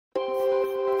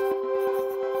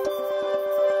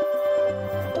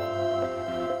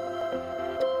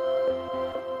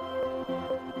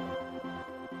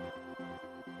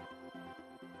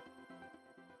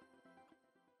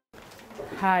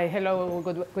Hi, hello,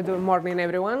 good morning,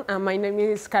 everyone. My name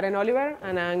is Karen Oliver,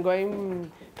 and I'm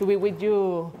going to be with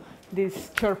you this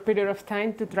short period of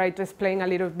time to try to explain a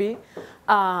little bit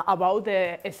about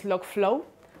the slug flow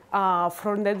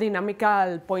from the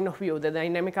dynamical point of view, the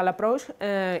dynamical approach,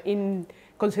 in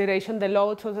consideration the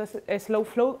loads of the slug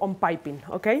flow on piping,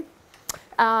 okay?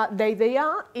 The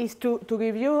idea is to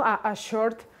give you a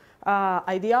short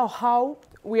idea of how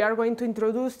we are going to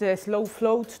introduce the slug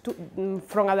flows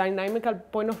from a dynamical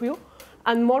point of view,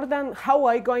 and more than how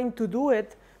I'm going to do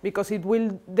it, because it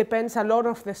will depend a lot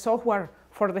of the software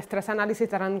for the stress analysis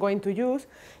that I'm going to use,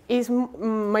 is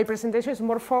my presentation is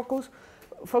more focused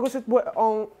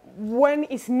on when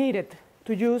it's needed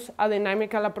to use a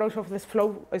dynamical approach of this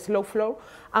slug flow,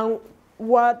 and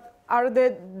what are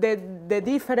the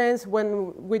difference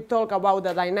when we talk about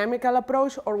the dynamical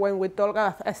approach or when we talk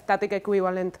about a static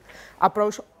equivalent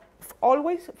approach,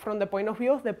 always from the point of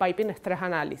view of the piping stress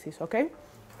analysis, okay?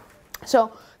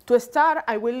 So to start,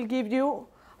 I will give you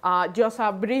just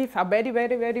a very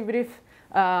brief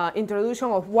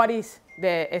introduction of what is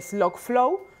the slug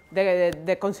flow,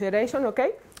 the consideration,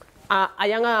 okay?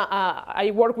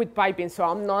 I work with piping, so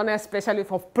I'm not a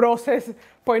specialist of process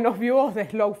point of view of the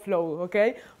slug flow,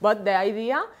 okay? But the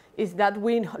idea is that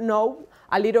we know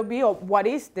a little bit of what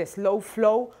is the slug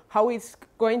flow, how it's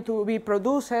going to be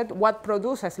produced, what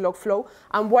produces slug flow,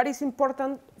 and what is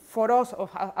important for us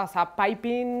as a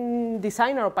piping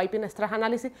designer or piping stress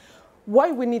analysis,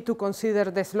 why we need to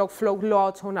consider the slug flow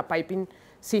loads on a piping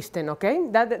system, okay?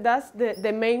 That's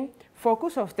the main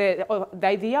focus of the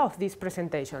idea of this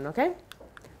presentation, okay?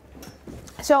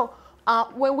 So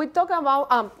when we talk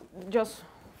about,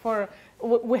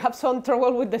 we have some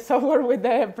trouble with the software with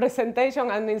the presentation,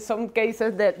 and in some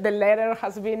cases the letter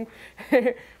has been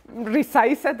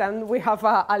resized, and we have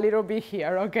a little bit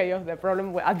here, okay, of the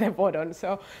problem at the bottom.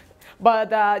 So,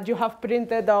 but you have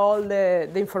printed all the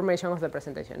information of the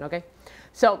presentation, okay?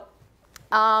 So,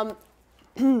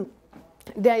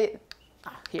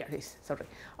 here it is, sorry.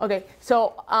 Okay,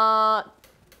 so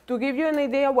to give you an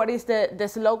idea what is the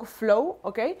slug flow,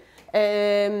 okay?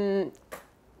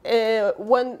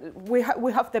 When we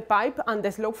have the pipe, and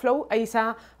the slug flow is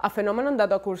a phenomenon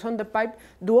that occurs on the pipe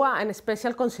due to a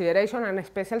special consideration and a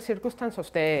special circumstance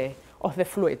of the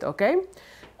fluid, okay?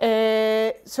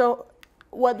 So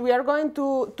what we are going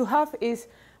to have is,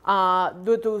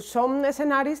 due to some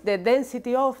scenarios, the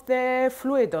density of the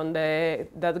fluid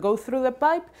that goes through the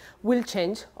pipe will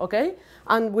change, okay?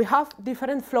 And we have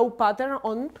different flow patterns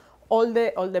on all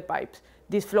the pipes.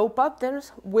 These flow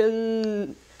patterns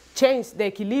will change the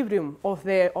equilibrium of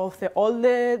all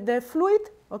the fluid,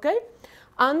 okay?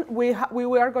 And we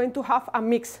are going to have a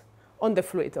mix on the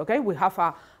fluid, okay? We have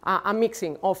a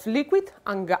mixing of liquid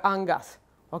and gas,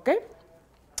 okay?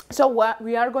 So what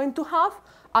we are going to have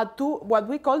what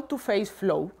we call two-phase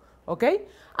flow, okay?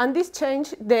 And this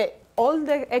change, all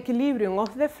the equilibrium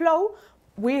of the flow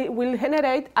will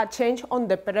generate a change on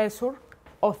the pressure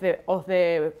of the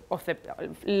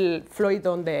fluid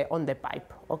on the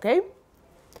pipe, okay?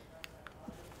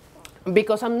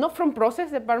 Because I'm not from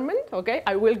process department, okay,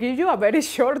 I will give you a very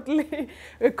shortly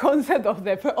concept of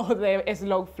the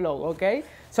slug flow, okay?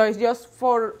 So it's just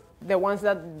for the ones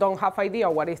that don't have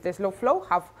idea what is the slug flow,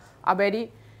 have a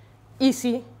very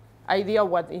easy idea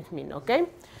what it means, okay?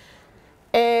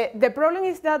 The problem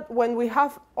is that when we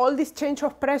have all this change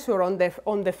of pressure on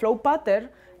the flow pattern,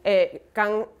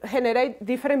 can generate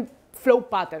different flow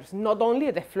patterns, not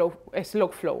only the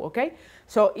slug flow, okay?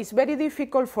 So it's very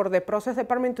difficult for the process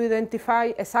department to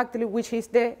identify exactly which is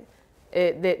the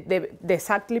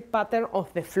exactly pattern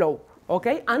of the flow,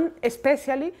 okay? And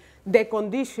especially the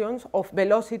conditions of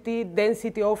velocity,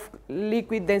 density of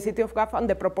liquid, density of gas, and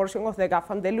the proportion of the gas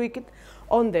and the liquid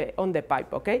on the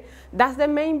pipe, okay? That's the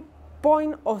main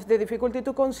point of the difficulty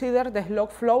to consider the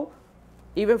slug flow,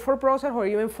 even for process or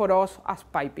even for us as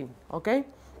piping, okay?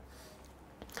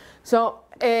 So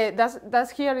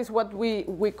that's here is what we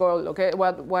call, okay,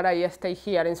 what I state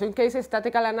here. In some cases,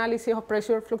 statistical analysis of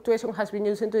pressure fluctuation has been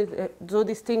used to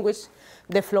distinguish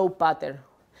the flow pattern.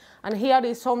 And here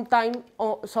is some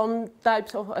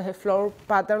types of flow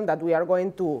pattern that we are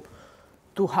going to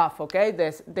have, okay?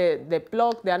 The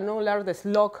plug, the annular, the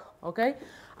slug, okay?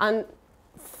 And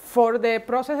for the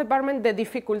process department, the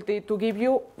difficulty to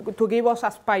give us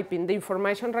as piping the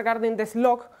information regarding the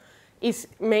slug is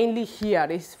mainly here,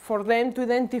 is for them to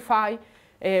identify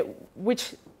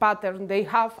which pattern they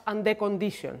have and the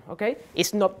condition, okay?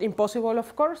 It's not impossible,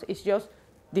 of course, it's just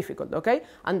difficult, okay?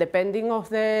 And depending of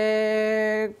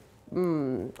the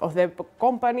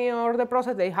company or the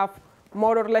process, they have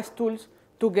more or less tools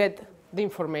to get the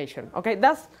information, okay?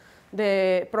 That's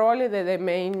probably the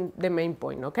main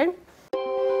point, okay?